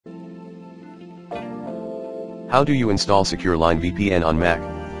How do you install SecureLine VPN on Mac?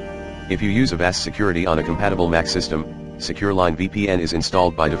 If you use Avast security on a compatible Mac system, SecureLine VPN is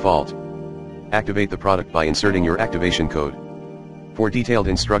installed by default. Activate the product by inserting your activation code. For detailed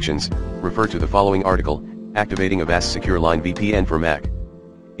instructions, refer to the following article, Activating Avast SecureLine VPN for Mac.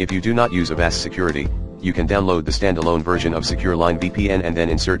 If you do not use Avast security, you can download the standalone version of SecureLine VPN and then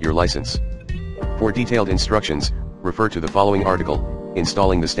insert your license. For detailed instructions, refer to the following article,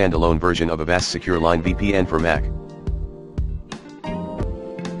 Installing the standalone version of Avast SecureLine VPN for Mac.